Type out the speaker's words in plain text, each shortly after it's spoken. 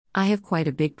I have quite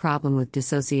a big problem with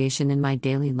dissociation in my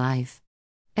daily life.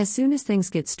 As soon as things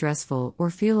get stressful or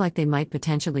feel like they might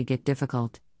potentially get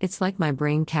difficult, it's like my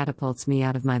brain catapults me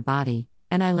out of my body,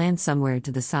 and I land somewhere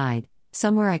to the side,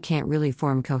 somewhere I can't really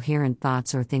form coherent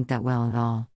thoughts or think that well at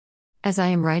all. As I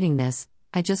am writing this,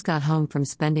 I just got home from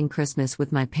spending Christmas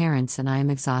with my parents and I am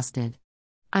exhausted.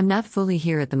 I'm not fully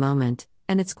here at the moment,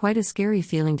 and it's quite a scary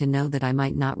feeling to know that I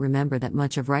might not remember that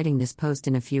much of writing this post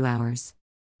in a few hours.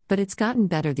 But it's gotten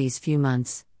better these few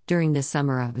months. During this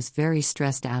summer I was very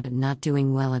stressed out and not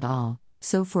doing well at all,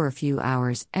 so for a few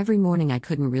hours every morning I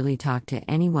couldn't really talk to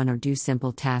anyone or do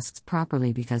simple tasks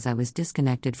properly because I was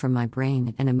disconnected from my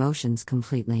brain and emotions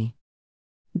completely.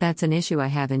 That's an issue I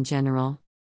have in general.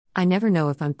 I never know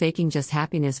if I'm faking just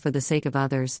happiness for the sake of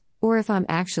others, or if I'm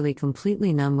actually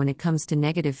completely numb when it comes to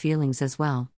negative feelings as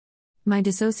well. My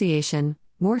dissociation,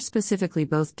 more specifically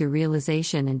both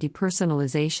derealization and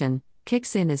depersonalization,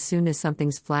 kicks in as soon as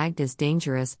something's flagged as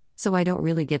dangerous, so I don't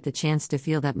really get the chance to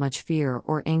feel that much fear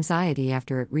or anxiety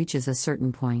after it reaches a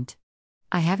certain point.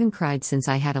 I haven't cried since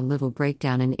I had a little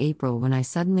breakdown in April when I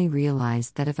suddenly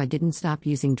realized that if I didn't stop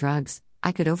using drugs,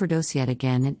 I could overdose yet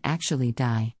again and actually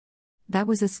die. That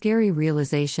was a scary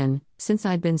realization. Since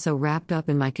I'd been so wrapped up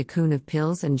in my cocoon of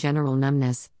pills and general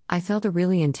numbness, I felt a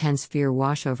really intense fear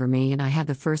wash over me and I had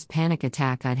the first panic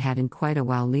attack I'd had in quite a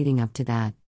while leading up to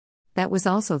that. That was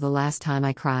also the last time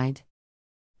I cried.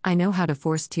 I know how to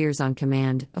force tears on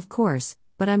command, of course,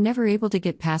 but I'm never able to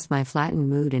get past my flattened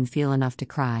mood and feel enough to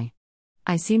cry.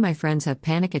 I see my friends have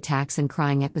panic attacks and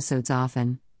crying episodes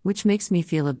often, which makes me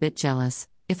feel a bit jealous,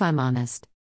 if I'm honest.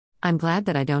 I'm glad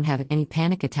that I don't have any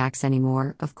panic attacks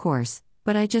anymore, of course,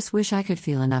 but I just wish I could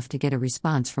feel enough to get a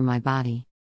response from my body.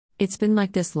 It's been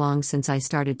like this long since I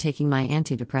started taking my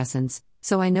antidepressants,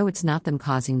 so I know it's not them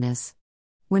causing this.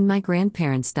 When my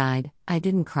grandparents died, I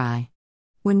didn't cry.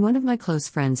 When one of my close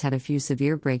friends had a few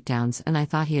severe breakdowns and I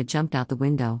thought he had jumped out the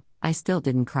window, I still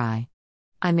didn't cry.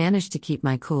 I managed to keep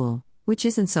my cool, which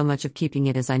isn't so much of keeping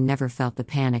it as I never felt the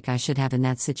panic I should have in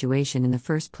that situation in the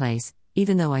first place,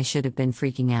 even though I should have been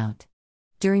freaking out.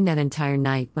 During that entire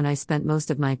night when I spent most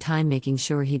of my time making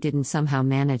sure he didn't somehow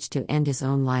manage to end his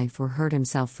own life or hurt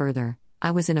himself further,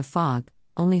 I was in a fog,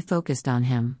 only focused on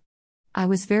him. I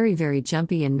was very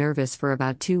jumpy and nervous for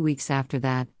about 2 weeks after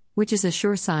that, which is a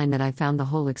sure sign that I found the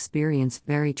whole experience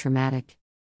very traumatic.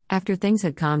 After things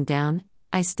had calmed down,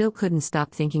 I still couldn't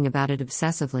stop thinking about it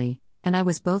obsessively, and I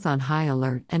was both on high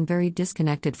alert and very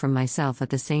disconnected from myself at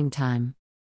the same time.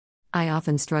 I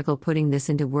often struggle putting this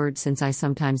into words since I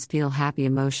sometimes feel happy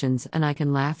emotions and I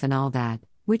can laugh and all that,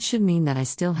 which should mean that I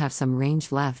still have some range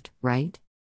left, right?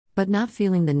 But not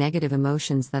feeling the negative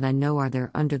emotions that I know are there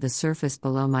under the surface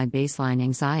below my baseline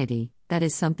anxiety, that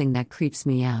is something that creeps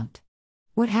me out.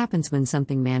 What happens when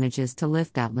something manages to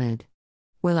lift that lid?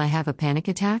 Will I have a panic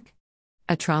attack?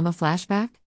 A trauma flashback?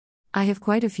 I have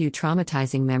quite a few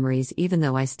traumatizing memories even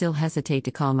though I still hesitate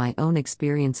to call my own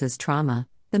experiences trauma.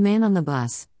 The man on the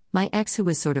bus, my ex who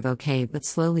was sort of okay but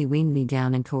slowly weaned me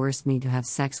down and coerced me to have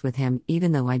sex with him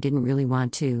even though I didn't really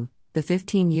want to, the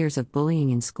 15 years of bullying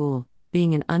in school,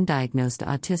 being an undiagnosed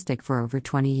autistic for over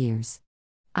 20 years.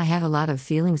 I have a lot of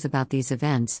feelings about these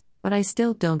events, but I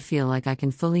still don't feel like I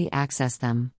can fully access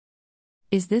them.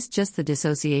 Is this just the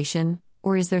dissociation,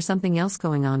 or is there something else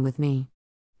going on with me?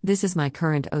 This is my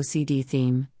current OCD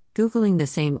theme, Googling the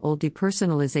same old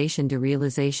depersonalization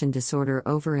derealization disorder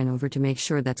over and over to make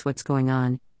sure that's what's going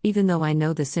on, even though I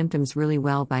know the symptoms really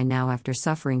well by now after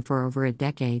suffering for over a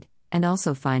decade, and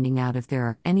also finding out if there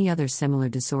are any other similar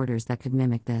disorders that could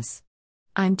mimic this.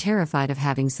 I'm terrified of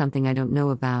having something I don't know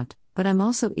about, but I'm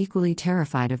also equally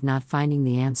terrified of not finding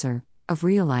the answer, of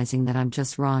realizing that I'm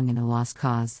just wrong and a lost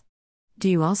cause. Do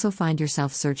you also find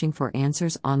yourself searching for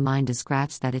answers online to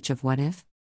scratch that itch of what if?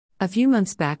 A few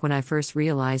months back when I first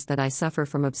realized that I suffer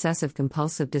from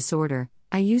obsessive-compulsive disorder,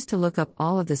 I used to look up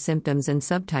all of the symptoms and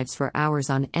subtypes for hours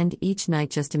on end each night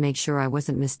just to make sure I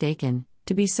wasn't mistaken,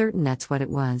 to be certain that's what it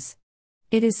was.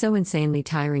 It is so insanely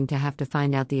tiring to have to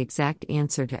find out the exact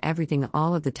answer to everything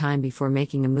all of the time before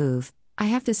making a move. I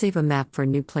have to save a map for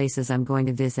new places I'm going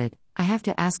to visit. I have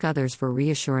to ask others for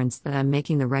reassurance that I'm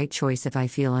making the right choice if I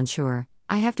feel unsure.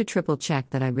 I have to triple check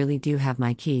that I really do have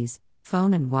my keys,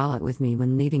 phone and wallet with me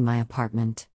when leaving my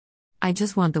apartment. I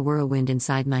just want the whirlwind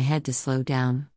inside my head to slow down.